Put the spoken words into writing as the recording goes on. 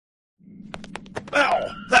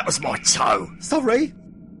That was my toe. Sorry.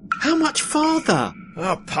 How much farther?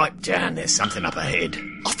 Oh, pipe down, there's something up ahead.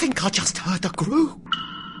 I think I just heard a group.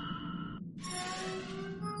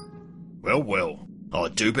 Well, well, I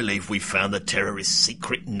do believe we found the terrorist's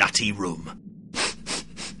secret nutty room.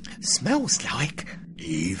 Smells like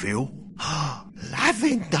evil.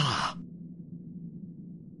 Lavender.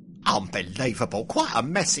 Unbelievable. Quite a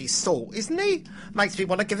messy sort, isn't he? Makes me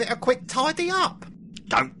want to give it a quick tidy up.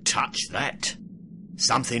 Don't touch that.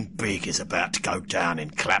 Something big is about to go down in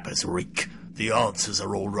Clapper's Reek. The answers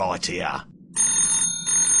are all right here.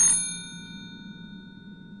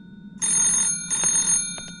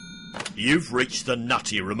 You've reached the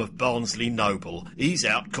nutty room of Barnsley Noble. He's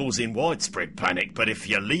out causing widespread panic, but if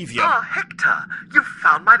you leave your... Ah, Hector! You've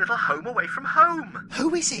found my little home away from home!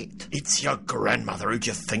 Who is it? It's your grandmother, who'd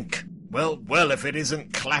you think? Well, if it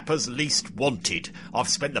isn't Clapper's least wanted. I've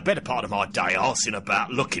spent the better part of my day arsing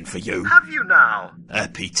about looking for you. Have you now?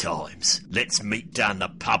 Happy times. Let's meet down the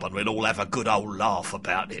pub and we'll all have a good old laugh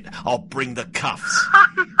about it. I'll bring the cuffs.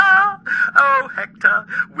 Oh, Hector,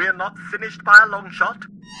 we're not finished by a long shot.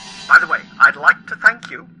 By the way, I'd like to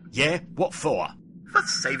thank you. Yeah? What for? For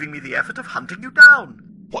saving me the effort of hunting you down.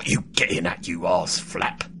 What you getting at, you arse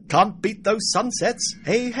flap? Can't beat those sunsets,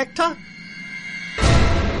 eh, Hector?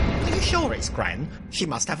 Are you sure it's Gran? She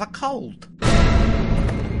must have a cold.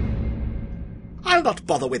 I'll not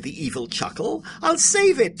bother with the evil chuckle. I'll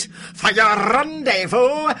save it for your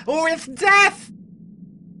rendezvous with death.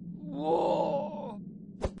 Whoa.